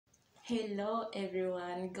Hello,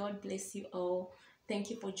 everyone. God bless you all. Thank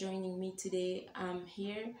you for joining me today. I'm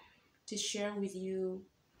here to share with you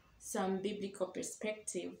some biblical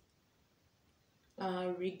perspective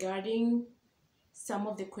regarding some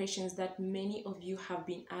of the questions that many of you have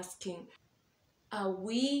been asking. Are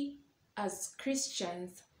we, as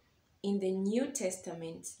Christians in the New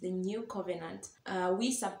Testament, the New Covenant, are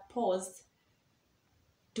we supposed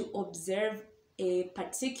to observe a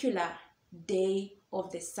particular day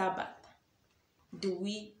of the Sabbath? Do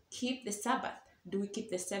we keep the Sabbath? Do we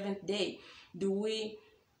keep the seventh day? Do we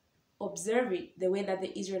observe it the way that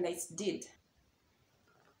the Israelites did?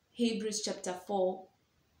 Hebrews chapter 4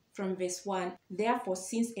 from verse 1. Therefore,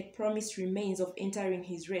 since a promise remains of entering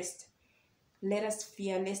his rest, let us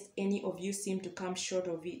fear lest any of you seem to come short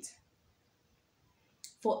of it.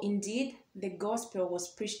 For indeed, the gospel was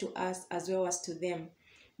preached to us as well as to them,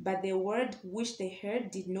 but the word which they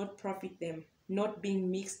heard did not profit them, not being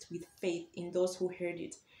mixed with faith in those who heard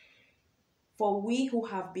it. For we who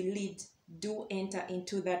have believed do enter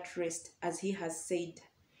into that rest, as he has said,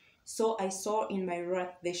 so I saw in my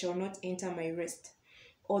wrath they shall not enter my rest,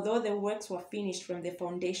 although the works were finished from the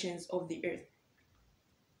foundations of the earth.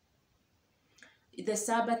 The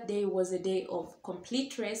Sabbath day was a day of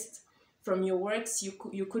complete rest from your works.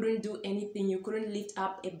 You couldn't do anything. You couldn't lift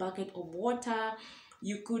up a bucket of water.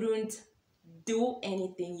 You couldn't do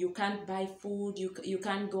anything. You can't buy food. You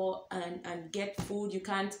can't go and get food. You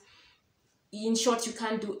can't, in short, you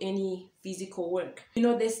can't do any physical work.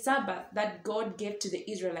 The Sabbath that God gave to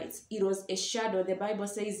the Israelites, it was a shadow. The Bible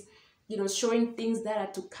says it was showing things that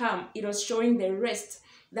are to come. It was showing the rest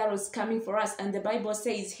that was coming for us. And the Bible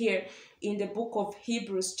says here in the book of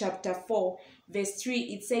Hebrews chapter 4, verse 3,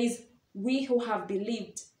 it says, we who have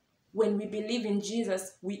believed, when we believe in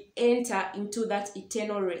Jesus, we enter into that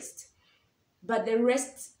eternal rest. But the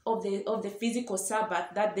rest of the physical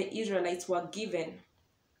Sabbath that the Israelites were given,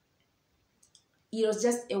 it was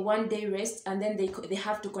just a one-day rest, and then they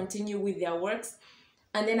have to continue with their works.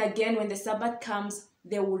 And then again, when the Sabbath comes,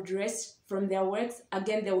 they would rest from their works.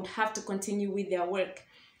 Again, they would have to continue with their work.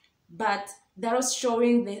 But that was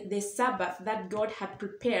showing the Sabbath that God had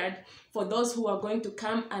prepared for those who are going to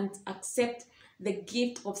come and accept the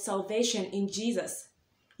gift of salvation in Jesus.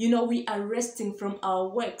 We are resting from our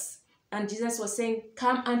works. And Jesus was saying,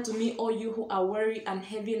 come unto me, all you who are weary and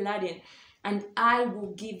heavy laden, and I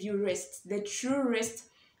will give you rest. The true rest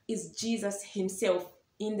is Jesus himself.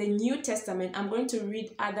 In the New Testament, I'm going to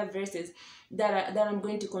read other verses that I'm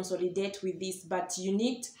going to consolidate with this, but you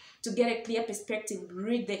need to get a clear perspective,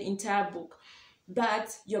 read the entire book.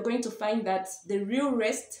 But you're going to find that the real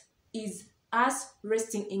rest is us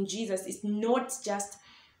resting in Jesus. It's not just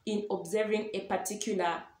in observing a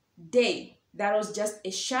particular day. That was just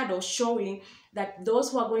a shadow showing that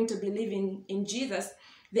those who are going to believe in Jesus,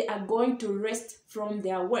 they are going to rest from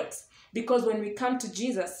their works. Because when we come to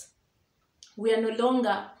Jesus, we are no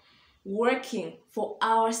longer working for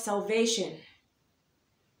our salvation.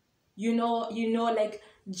 Like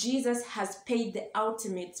Jesus has paid the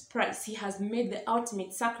ultimate price. He has made the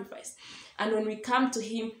ultimate sacrifice. And when we come to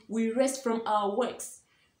him, we rest from our works.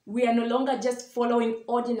 We are no longer just following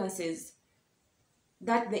ordinances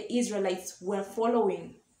that the Israelites were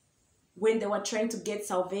following when they were trying to get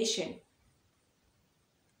salvation.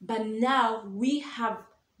 But now we have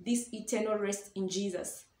this eternal rest in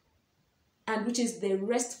Jesus, and which is the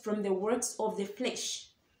rest from the works of the flesh.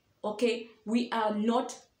 Okay, we are no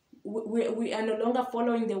longer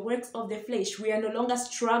following the works of the flesh. We are no longer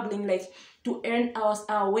struggling like to earn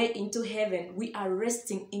our way into heaven. We are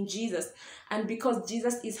resting in Jesus. And because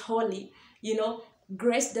Jesus is holy,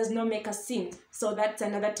 grace does not make us sin. So that's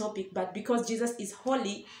another topic. But because Jesus is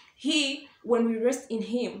holy, when we rest in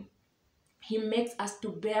him, he makes us to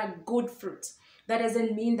bear good fruit. That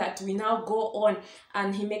doesn't mean that we now go on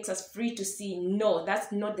and he makes us free to sin. No,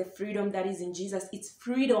 that's not the freedom that is in Jesus. It's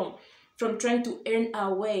freedom from trying to earn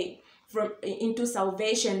our way into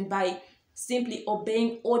salvation by simply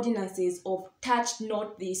obeying ordinances of touch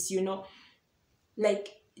not this, like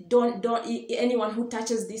don't anyone who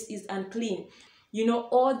touches this is unclean.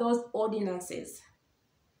 All those ordinances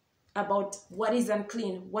about what is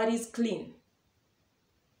unclean, what is clean,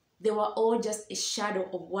 they were all just a shadow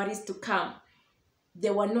of what is to come. They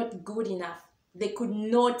were not good enough. They could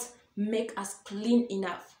not make us clean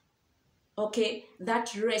enough. Okay,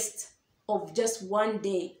 that rest of just one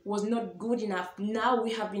day was not good enough. Now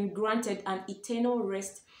we have been granted an eternal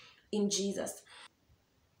rest in Jesus.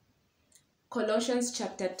 Colossians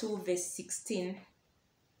chapter 2 verse 16.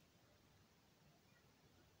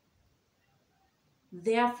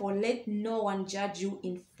 Therefore, let no one judge you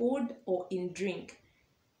in food or in drink,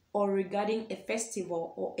 or regarding a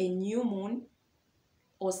festival or a new moon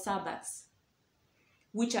or Sabbaths,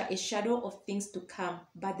 which are a shadow of things to come,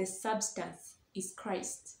 but the substance is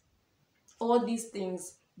Christ. All these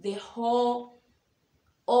things, the whole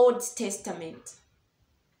Old Testament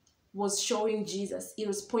was showing Jesus. It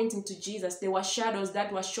was pointing to Jesus. There were shadows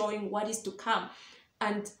that were showing what is to come.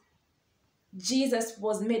 And Jesus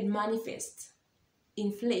was made manifest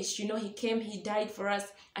in flesh. He came, he died for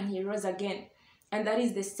us, and he rose again. And that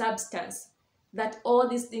is the substance that all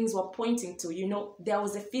these things were pointing to. There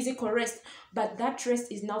was a physical rest, but that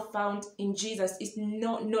rest is now found in Jesus. It's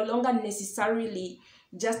no longer necessarily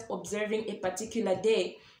just observing a particular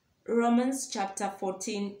day. Romans chapter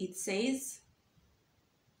 14, it says,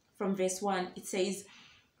 from verse 1, it says,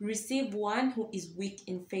 receive one who is weak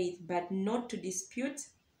in faith, but not to dispute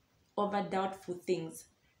over doubtful things.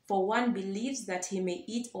 For one believes that he may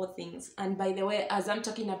eat all things. And by the way, as I'm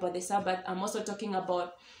talking about the Sabbath, I'm also talking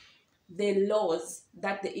about the laws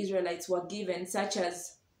that the Israelites were given, such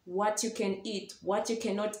as what you can eat, what you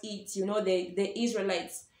cannot eat. The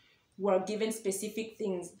Israelites were given specific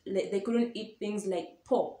things. They couldn't eat things like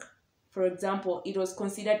pork. For example, it was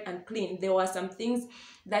considered unclean. There were some things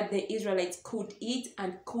that the Israelites could eat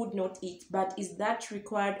and could not eat. But is that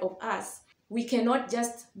required of us? We cannot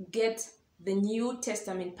just get the New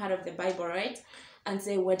Testament part of the Bible, right, and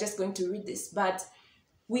say we're just going to read this. But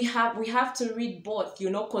we have to read both,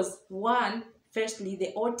 because firstly,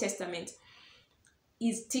 the Old Testament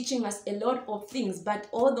is teaching us a lot of things, but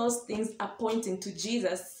all those things are pointing to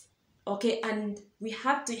Jesus. Okay, and we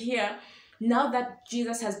have to hear, now that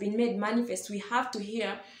Jesus has been made manifest, we have to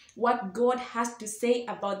hear what God has to say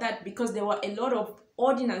about that, because there were a lot of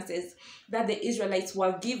ordinances that the Israelites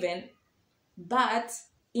were given. But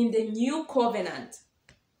in the new covenant,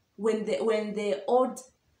 when the old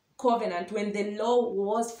covenant, when the law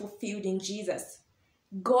was fulfilled in Jesus,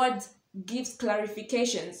 God gives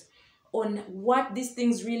clarifications on what these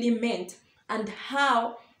things really meant and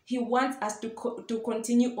how he wants us to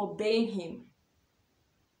continue obeying him.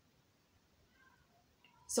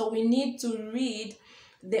 So we need to read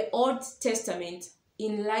the Old Testament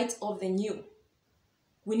in light of the new.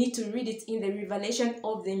 We need to read it in the revelation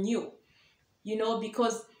of the new,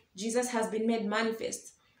 because Jesus has been made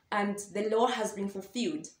manifest and the law has been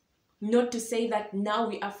fulfilled. Not to say that now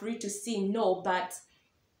we are free to sin, no, but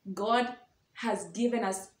God has given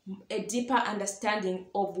us a deeper understanding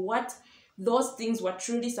of what those things were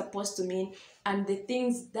truly supposed to mean and the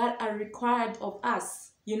things that are required of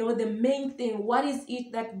us. The main thing, what is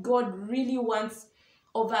it that God really wants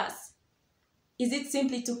of us? Is it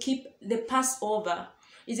simply to keep the Passover?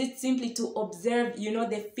 Is it simply to observe,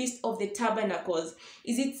 the Feast of the Tabernacles?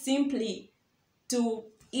 Is it simply to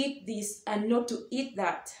eat this and not to eat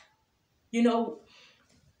that?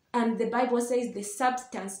 And the Bible says the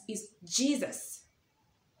substance is Jesus.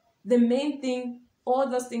 The main thing, all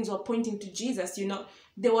those things were pointing to Jesus,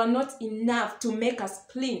 They were not enough to make us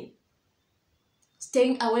clean.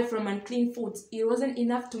 Staying away from unclean foods, it wasn't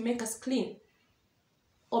enough to make us clean.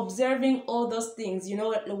 Observing all those things,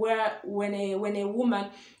 where when a woman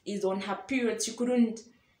is on her period, she couldn't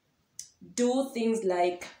do things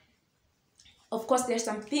like, of course, there's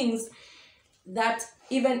some things that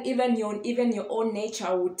even your own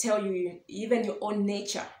nature would tell you, even your own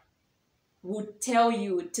nature would tell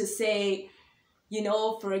you to say,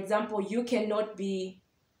 for example, you cannot be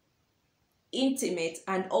intimate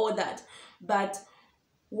and all that. But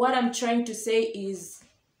what I'm trying to say is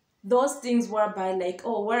those things whereby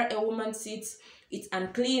where a woman sits, it's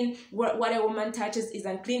unclean, what a woman touches is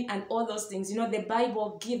unclean, and all those things, the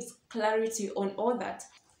Bible gives clarity on all that.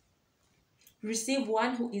 Receive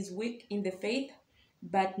one who is weak in the faith,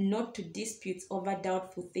 but not to disputes over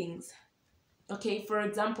doubtful things. Okay, for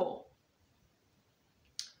example,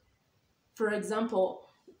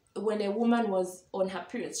 when a woman was on her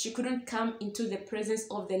period, she couldn't come into the presence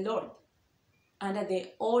of the Lord under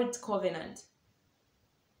the old covenant.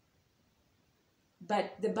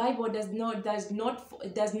 But the Bible does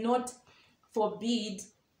not forbid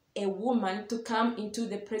a woman to come into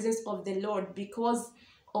the presence of the Lord because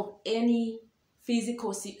of any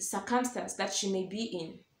physical circumstance that she may be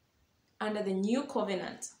in. Under the new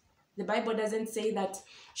covenant, the Bible doesn't say that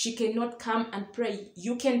she cannot come and pray.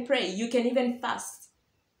 You can pray. You can even fast.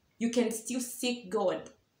 You can still seek God.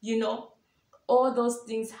 All those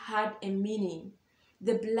things had a meaning.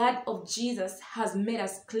 The blood of Jesus has made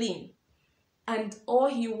us clean. And all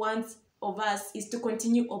he wants of us is to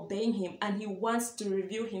continue obeying him. And he wants to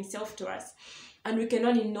reveal himself to us. And we can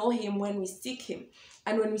only know him when we seek him.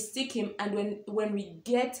 And when we seek him and when we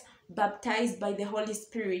get baptized by the Holy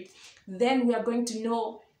Spirit, then we are going to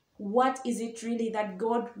know what is it really that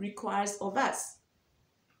God requires of us?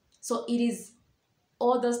 So it is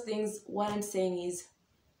all those things. What I'm saying is,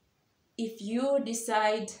 if you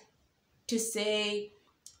decide to say,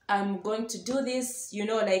 I'm going to do this,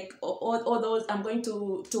 like all those, I'm going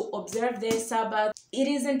to observe the Sabbath, it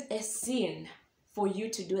isn't a sin for you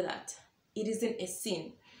to do that. It isn't a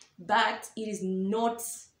sin, but it is not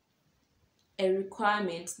a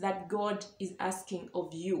requirement that God is asking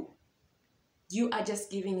of you. You are just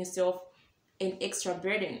giving yourself an extra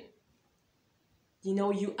burden.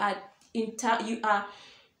 You are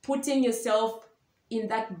putting yourself in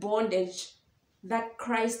that bondage that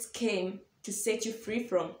Christ came to set you free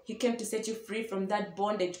from. He came to set you free from that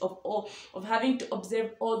bondage of having to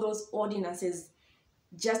observe all those ordinances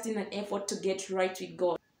just in an effort to get right with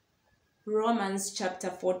God. Romans chapter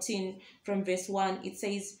 14 from verse 1, it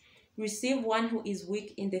says, receive one who is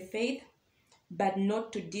weak in the faith, but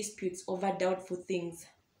not to disputes over doubtful things.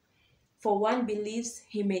 For one believes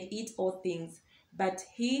he may eat all things, but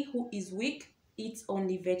he who is weak eats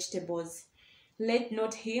only vegetables. Let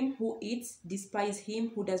not him who eats despise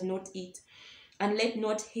him who does not eat, and let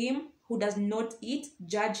not him who does not eat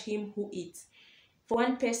judge him who eats. For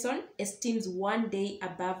one person esteems one day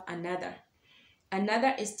above another.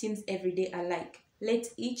 Another esteems every day alike. Let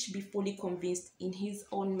each be fully convinced in his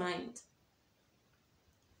own mind.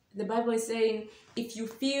 The Bible is saying, if you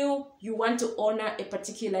feel you want to honor a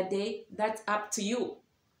particular day, that's up to you.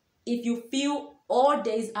 If you feel all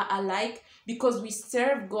days are alike because we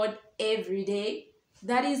serve God every day,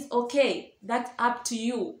 that is okay. That's up to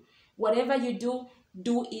you. Whatever you do,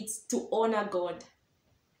 do it to honor God.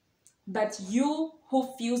 But you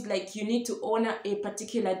who feels like you need to honor a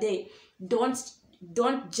particular day, don't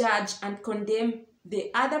judge and condemn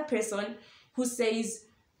the other person who says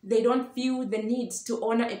they don't feel the need to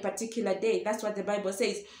honor a particular day. That's what the Bible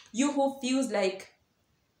says. You who feels like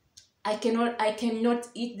I cannot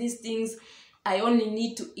eat these things, I only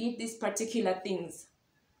need to eat these particular things.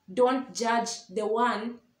 Don't judge the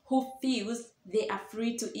one who feels they are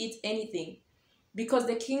free to eat anything. Because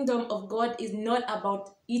the kingdom of God is not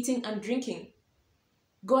about eating and drinking.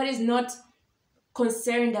 God is not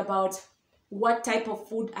concerned about what type of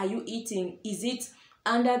food are you eating. Is it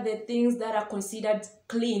under the things that are considered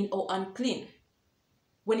clean or unclean?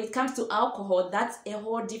 When it comes to alcohol, that's a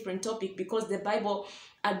whole different topic because the Bible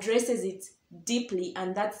addresses it deeply,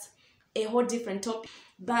 and that's a whole different topic.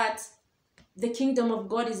 But the kingdom of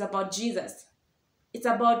God is about Jesus. It's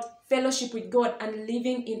about fellowship with God and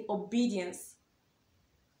living in obedience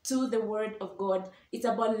to the word of God. It's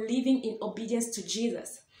about living in obedience to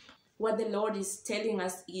Jesus. What the Lord is telling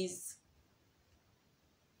us is,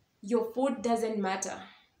 your food doesn't matter.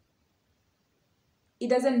 It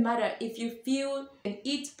doesn't matter if you feel and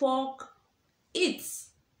eat pork, eat.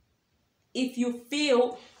 If you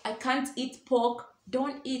feel I can't eat pork,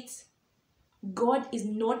 don't eat. God is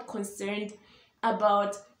not concerned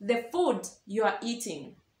about the food you are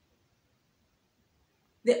eating.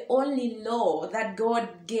 The only law that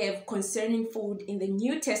God gave concerning food in the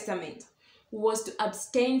New Testament was to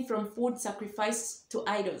abstain from food sacrificed to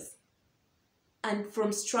idols and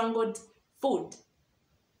from strangled food.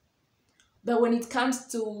 But when it comes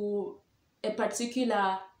to a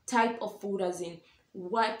particular type of food, as in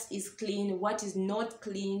what is clean, what is not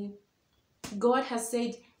clean, God has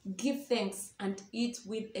said, give thanks and eat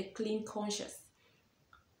with a clean conscience.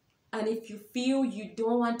 And if you feel you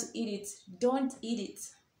don't want to eat it, don't eat it.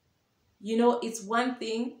 It's one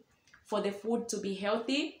thing for the food to be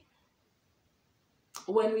healthy.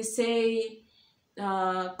 When we say,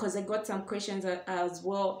 because I got some questions as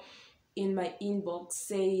well in my inbox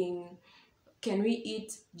saying, can we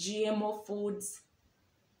eat GMO foods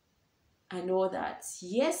and all that?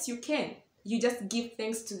 Yes, you can. You just give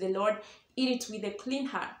thanks to the Lord. Eat it with a clean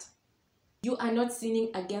heart. You are not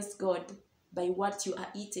sinning against God by what you are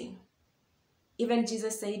eating. Even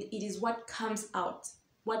Jesus said it is what comes out,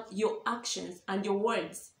 what your actions and your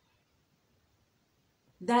words.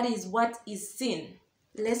 That is what is sin.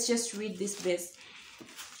 Let's just read this verse.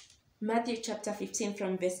 Matthew chapter 15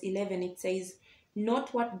 from verse 11, it says,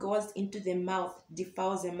 not what goes into the mouth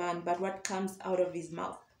defiles a man, but what comes out of his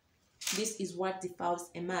mouth. This is what defiles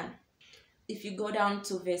a man. If you go down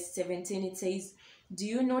to verse 17, it says, do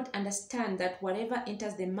you not understand that whatever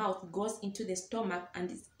enters the mouth goes into the stomach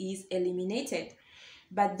and is eliminated?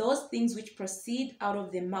 But those things which proceed out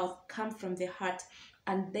of the mouth come from the heart,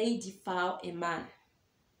 and they defile a man.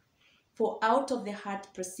 For out of the heart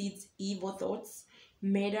proceeds evil thoughts,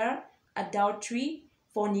 murder, adultery,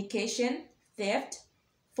 fornication, theft,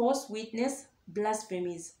 false witness,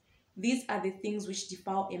 blasphemies. These are the things which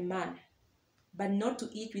defile a man, but not to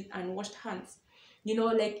eat with unwashed hands.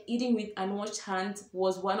 Like eating with unwashed hands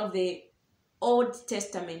was one of the Old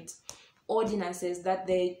Testament ordinances that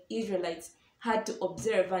the Israelites had to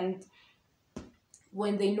observe. And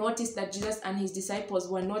when they noticed that Jesus and his disciples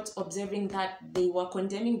were not observing that, they were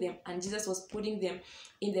condemning them, and Jesus was putting them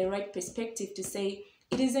in the right perspective to say,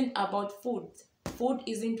 it isn't about food. Food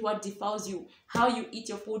isn't what defiles you. How you eat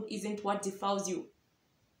your food isn't what defiles you.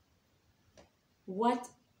 What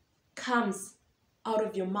comes out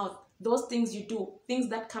of your mouth, those things you do, things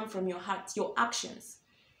that come from your heart, your actions,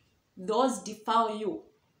 those defile you.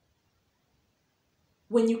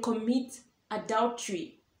 When you commit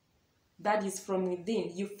adultery, that is from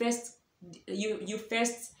within. You first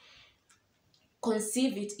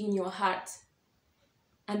conceive it in your heart,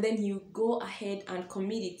 and then you go ahead and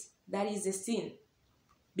commit it. That is a sin,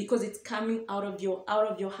 because it's coming out of your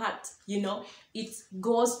heart. It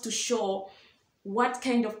goes to show what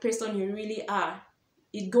kind of person you really are.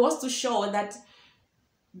 It goes to show that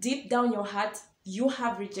deep down your heart, you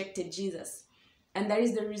have rejected Jesus. And that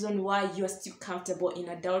is the reason why you are still comfortable in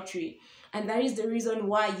adultery. And that is the reason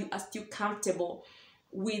why you are still comfortable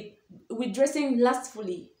with dressing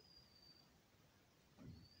lustfully,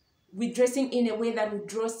 with dressing in a way that will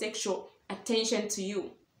draw sexual attention to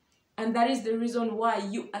you. And that is the reason why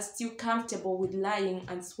you are still comfortable with lying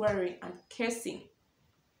and swearing and cursing.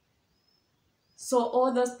 So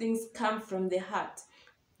all those things come from the heart,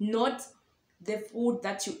 not the food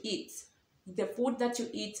that you eat. The food that you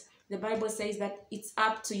eat, the Bible says that it's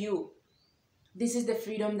up to you. This is the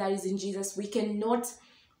freedom that is in Jesus. We cannot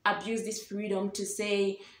abuse this freedom to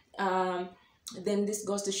say, then this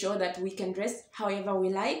goes to show that we can dress however we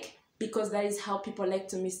like, because that is how people like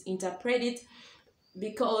to misinterpret it.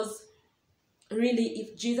 Because really,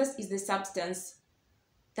 if Jesus is the substance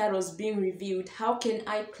that was being revealed, how can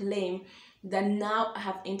I claim that now I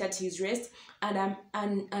have entered his rest and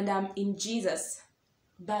I'm in Jesus,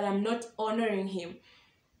 but I'm not honoring him?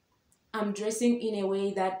 I'm dressing in a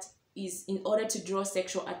way that is in order to draw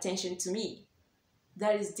sexual attention to me.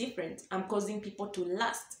 That is different. I'm causing people to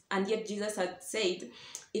lust. And yet Jesus had said,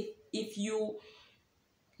 if you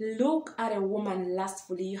look at a woman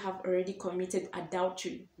lustfully, you have already committed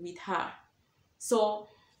adultery with her. So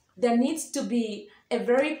there needs to be a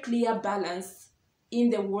very clear balance in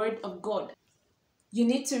the Word of God. You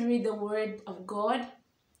need to read the Word of God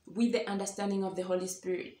with the understanding of the Holy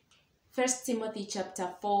Spirit. 1 Timothy chapter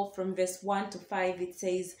 4 from verse 1 to 5, it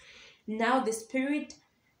says, "Now the Spirit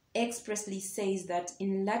expressly says that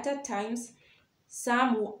in latter times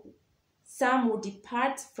some will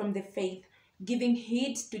depart from the faith, giving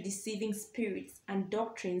heed to deceiving spirits and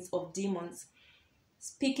doctrines of demons,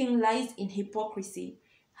 speaking lies in hypocrisy,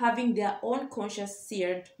 having their own conscience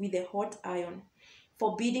seared with a hot iron,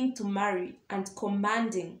 forbidding to marry, and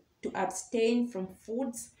commanding to abstain from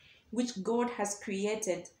foods which God has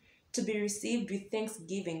created to be received with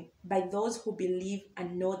thanksgiving by those who believe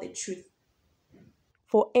and know the truth.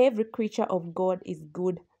 For every creature of God is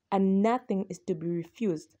good, and nothing is to be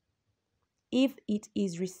refused, if it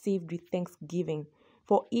is received with thanksgiving,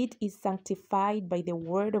 for it is sanctified by the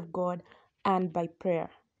word of God and by prayer."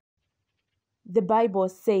 The Bible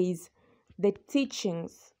says the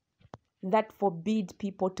teachings that forbid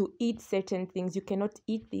people to eat certain things, you cannot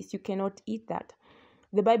eat this, you cannot eat that.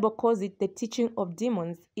 The Bible calls it the teaching of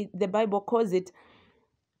demons. The Bible calls it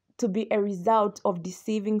to be a result of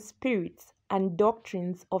deceiving spirits and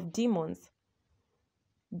doctrines of demons.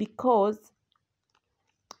 Because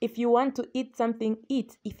if you want to eat something,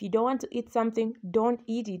 eat. If you don't want to eat something, don't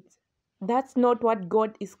eat it. That's not what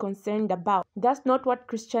God is concerned about. That's not what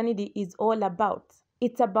Christianity is all about.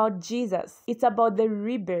 It's about Jesus. It's about the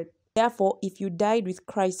rebirth. Therefore, if you died with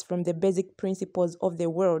Christ from the basic principles of the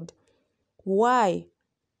world, why,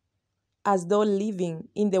 as though living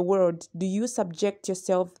in the world, do you subject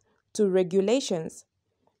yourself to regulations?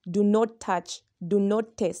 Do not touch, do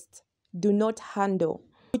not taste, do not handle,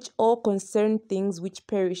 which all concern things which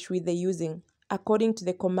perish with the using, according to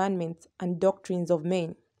the commandments and doctrines of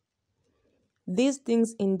men. These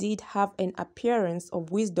things indeed have an appearance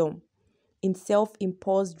of wisdom in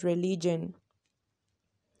self-imposed religion,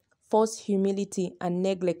 false humility and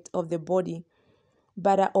neglect of the body,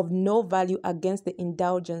 but are of no value against the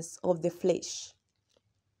indulgence of the flesh.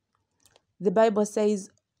 The Bible says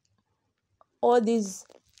all these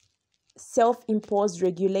self-imposed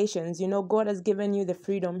regulations, God has given you the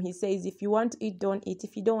freedom. He says, if you want to eat, don't eat.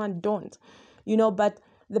 If you don't want, don't. But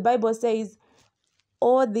the Bible says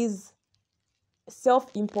all these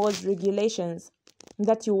self-imposed regulations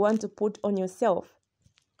that you want to put on yourself,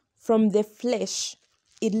 from the flesh,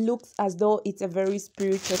 it looks as though it's a very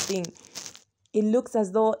spiritual thing. It looks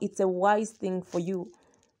as though it's a wise thing for you.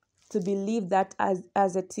 to believe that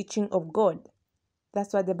as a teaching of God.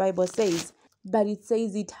 That's what the Bible says. But it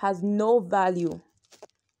says it has no value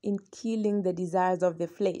in killing the desires of the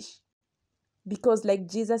flesh. Because like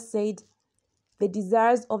Jesus said, the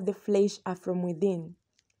desires of the flesh are from within.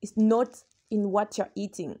 It's not in what you're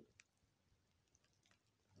eating.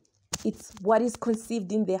 It's what is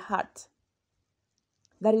conceived in the heart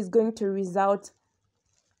that is going to result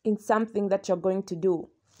in something that you're going to do.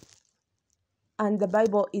 And the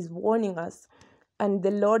Bible is warning us, and the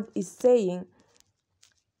Lord is saying,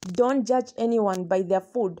 don't judge anyone by their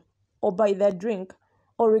food or by their drink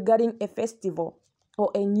or regarding a festival or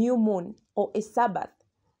a new moon or a Sabbath.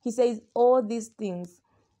 He says all these things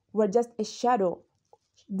were just a shadow.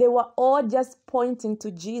 They were all just pointing to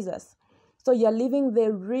Jesus. So you're living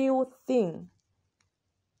the real thing.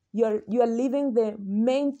 You're living the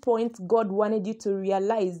main point God wanted you to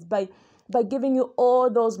realize by giving you all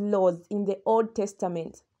those laws in the Old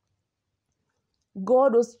Testament.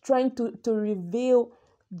 God was trying to reveal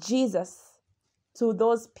Jesus to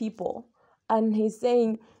those people. And he's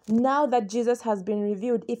saying, now that Jesus has been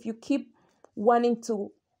revealed, if you keep wanting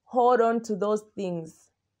to hold on to those things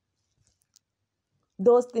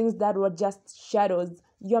that were just shadows,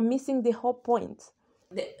 you're missing the whole point.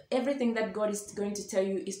 Everything that God is going to tell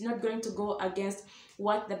you is not going to go against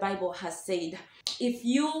what the Bible has said. If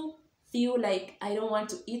you feel like, I don't want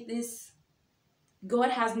to eat this, God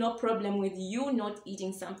has no problem with you not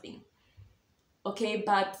eating something. Okay,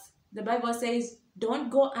 but the Bible says,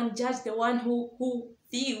 don't go and judge the one who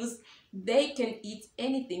feels they can eat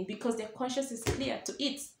anything because their conscience is clear to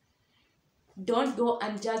eat. Don't go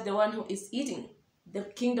and judge the one who is eating. The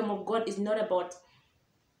kingdom of God is not about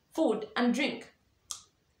food and drink.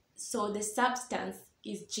 So the substance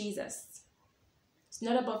is Jesus. It's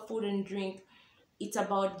not about food and drink. It's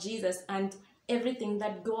about Jesus, and everything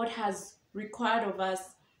that God has required of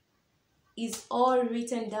us is all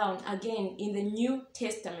written down again in the New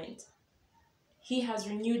Testament. He has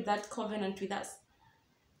renewed that covenant with us.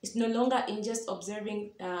 It's no longer in just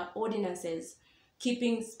observing ordinances,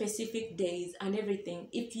 keeping specific days and everything.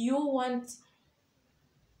 If you want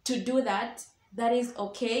to do that, that is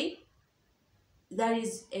okay. That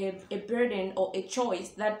is a burden or a choice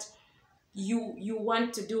that you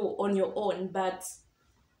want to do on your own. But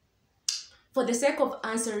for the sake of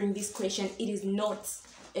answering this question, it is not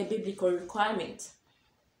a biblical requirement.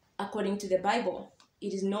 According to the Bible,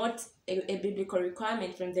 it is not a biblical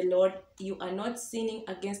requirement from the Lord. You are not sinning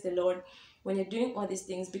against the Lord when you're doing all these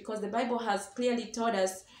things, because the Bible has clearly told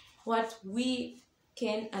us what we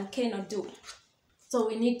can and cannot do. So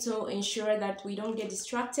we need to ensure that we don't get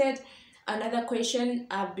distracted. Another question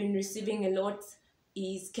I've been receiving a lot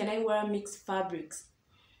is, can I wear mixed fabrics?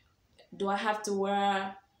 Do I have to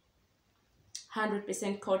wear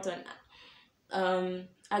 100% cotton?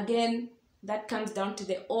 Again, that comes down to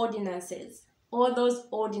the ordinances. All those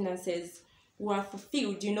ordinances were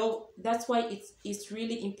fulfilled. That's why it's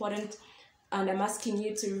really important, and I'm asking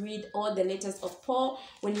you to read all the letters of Paul.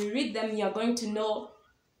 When you read them, you're going to know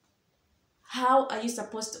how are you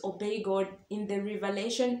supposed to obey God in the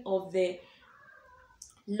revelation of the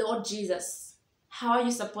Lord Jesus. How are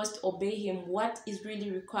you supposed to obey him? What is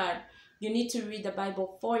really required? You need to read the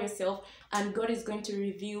Bible for yourself, and God is going to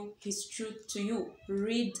reveal his truth to you.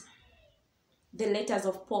 Read the letters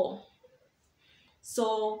of Paul.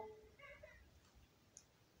 So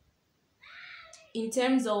in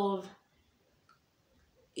terms of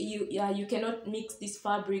you cannot mix this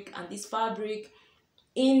fabric and this fabric.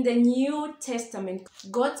 In the New Testament,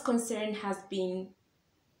 God's concern has been,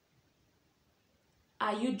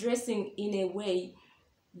 are you dressing in a way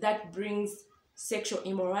that brings sexual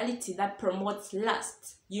immorality, that promotes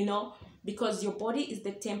lust? Because your body is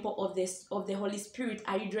the temple of the Holy Spirit.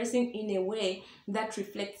 Are you dressing in a way that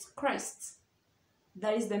reflects Christ?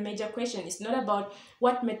 That is the major question. It's not about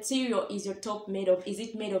what material is your top made of. Is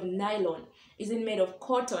it made of nylon? Is it made of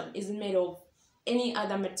cotton? Is it made of any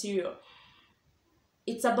other material?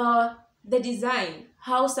 It's about the design,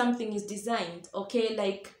 how something is designed, okay?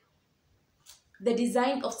 Like the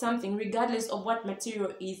design of something, regardless of what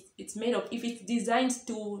material it's made of. If it's designed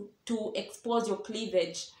to expose your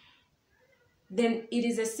cleavage, then it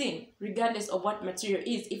is a sin, regardless of what material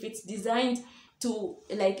is. If it's designed to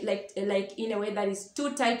like in a way that is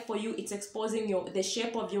too tight for you, it's exposing the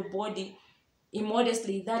shape of your body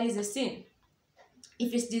immodestly, that is a sin.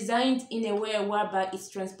 If it's designed in a way whereby it's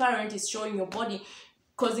transparent, it's showing your body,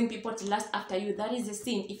 causing people to lust after you, that is a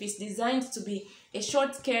sin. If it's designed to be a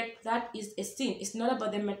short skirt, that is a sin. It's not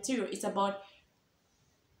about the material, it's about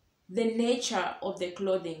the nature of the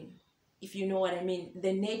clothing, if you know what I mean.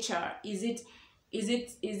 The nature, is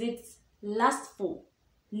it lustful?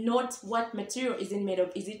 not what material is it made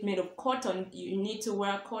of. Is it made of cotton? You need to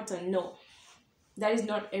wear cotton. No, that is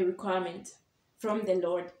not a requirement from the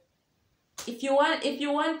Lord. If you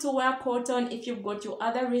want to wear cotton, if you've got your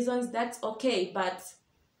other reasons, that's okay. But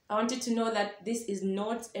I want you to know that this is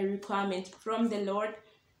not a requirement from the Lord.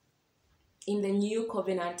 In the new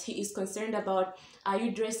covenant, he is concerned about, are you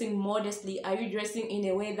dressing modestly? Are you dressing in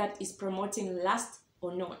a way that is promoting lust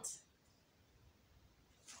or not?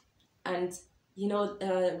 And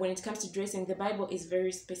when it comes to dressing, the Bible is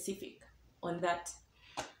very specific on that.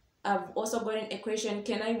 I've also gotten a question: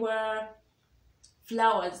 can I wear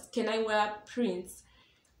flowers? Can I wear prints?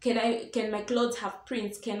 Can my clothes have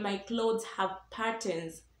prints? Can my clothes have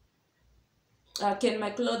patterns? Can my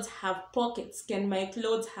clothes have pockets? Can my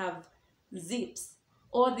clothes have zips?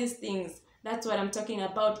 All these things, that's what I'm talking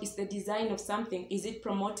about. Is the design of something, is it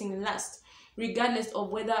promoting lust, regardless of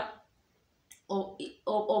whether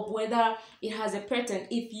whether it has a pattern.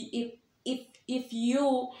 If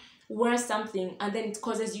you wear something and then it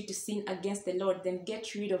causes you to sin against the Lord, then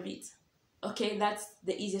get rid of it. Okay, that's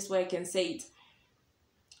the easiest way I can say it.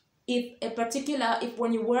 If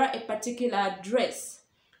when you wear a particular dress,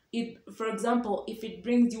 for example, if it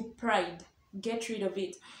brings you pride, get rid of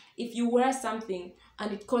it. If you wear something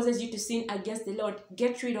and it causes you to sin against the Lord,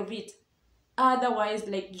 get rid of it. Otherwise,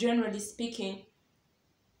 like generally speaking,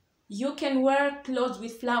 you can wear clothes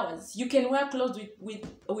with flowers. You can wear clothes with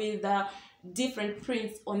different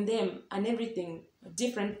prints on them and everything,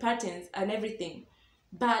 different patterns and everything.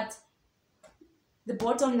 But the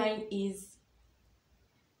bottom line is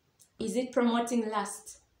it promoting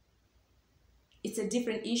lust? It's a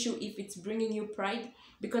different issue if it's bringing you pride,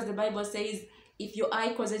 because the Bible says if your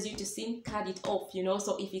eye causes you to sin, cut it off.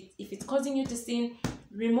 So if it's causing you to sin,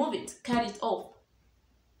 remove it, cut it off.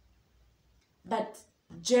 But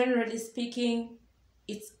generally speaking,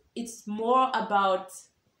 it's more about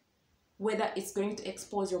whether it's going to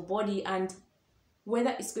expose your body and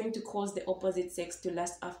whether it's going to cause the opposite sex to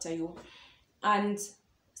lust after you. And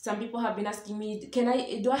some people have been asking me,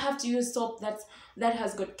 do I have to use soap that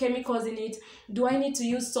has got chemicals in it? Do I need to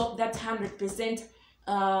use soap that's 100%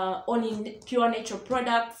 only pure natural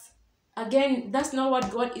products? Again, that's not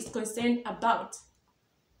what God is concerned about.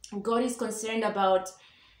 God is concerned about,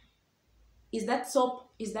 is that soap,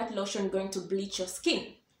 is that lotion going to bleach your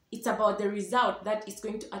skin? It's about the result that it's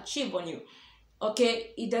going to achieve on you.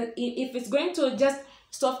 Okay, if it's going to just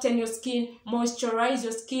soften your skin, moisturize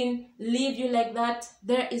your skin, leave you like that,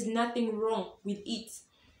 there is nothing wrong with it.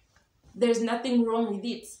 There's nothing wrong with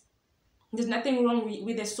it. There's nothing wrong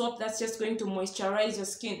with a soap that's just going to moisturize your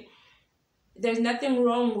skin. There's nothing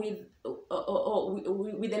wrong with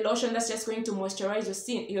a lotion that's just going to moisturize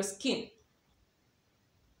your skin.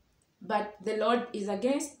 But the Lord is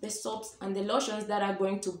against the soaps and the lotions that are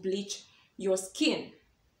going to bleach your skin.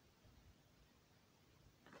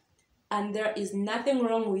 And there is nothing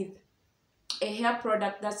wrong with a hair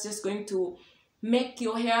product that's just going to make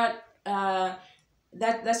your hair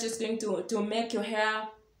that's just going to make your hair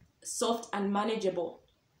soft and manageable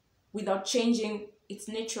without changing its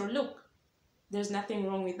natural look. There's nothing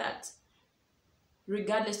wrong with that,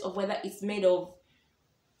 regardless of whether it's made of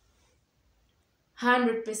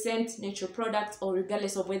 100% natural products or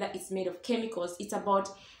regardless of whether it's made of chemicals. It's about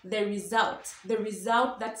the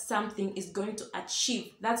result that something is going to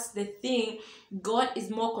achieve. That's the thing God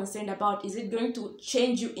is more concerned about. Is it going to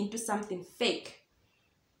change you into something fake,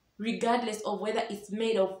 regardless of whether it's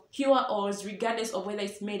made of pure oils, regardless of whether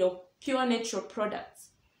it's made of pure natural products?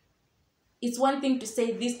 It's one thing to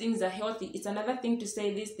say these things are healthy. It's another thing to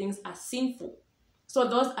say these things are sinful. So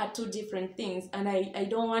those are two different things, and I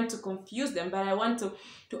don't want to confuse them, but I want to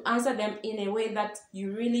answer them in a way that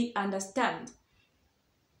you really understand.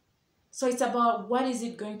 So it's about, what is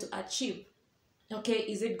it going to achieve? Okay,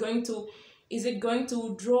 is it going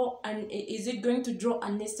to draw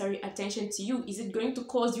unnecessary attention to you? Is it going to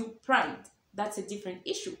cause you pride? That's a different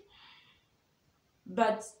issue.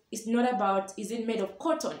 But it's not about, is it made of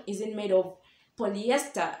cotton? Is it made of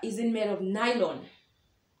polyester? Is it made of nylon?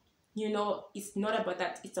 It's not about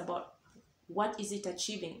that. It's about, what is it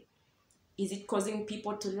achieving? Is it causing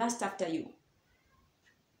people to lust after you?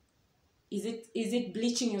 Is it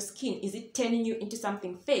bleaching your skin? Is it turning you into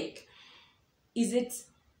something fake? Is it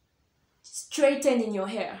straightening your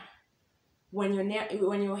hair when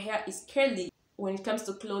your hair is curly? When it comes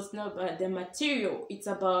to clothes, not about the material. It's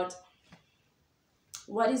about,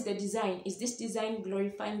 what is the design? Is this design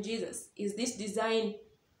glorifying Jesus? Is this design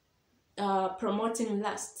promoting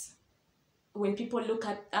lust? When people look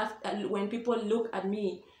at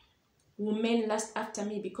me, will men lust after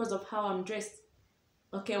me because of how I'm dressed?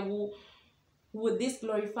 Okay, would this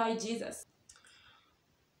glorify Jesus?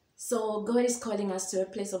 So God is calling us to a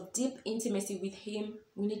place of deep intimacy with Him.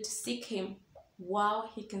 We need to seek Him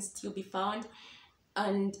while He can still be found.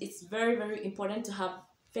 And it's very, very important to have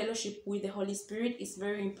fellowship with the Holy Spirit. It's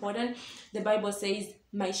very important. The Bible says,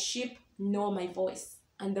 my sheep know my voice,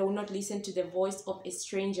 and they will not listen to the voice of a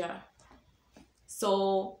stranger.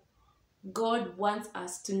 So God wants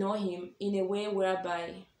us to know Him in a way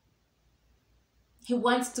whereby He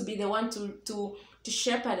wants to be the one to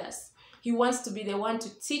shepherd us. He wants to be the one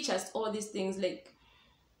to teach us all these things, like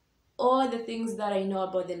all the things that I know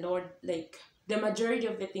about the Lord, like the majority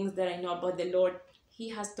of the things that I know about the Lord, He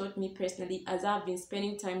has taught me personally as I've been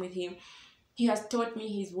spending time with Him. He has taught me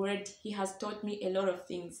His word. He has taught me a lot of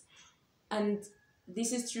things. And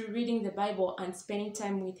this is through reading the Bible and spending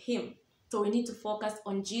time with Him. So we need to focus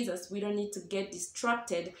on Jesus. We don't need to get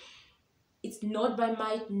distracted. It's not by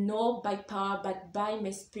might, nor by power, but by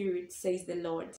my spirit, says the Lord.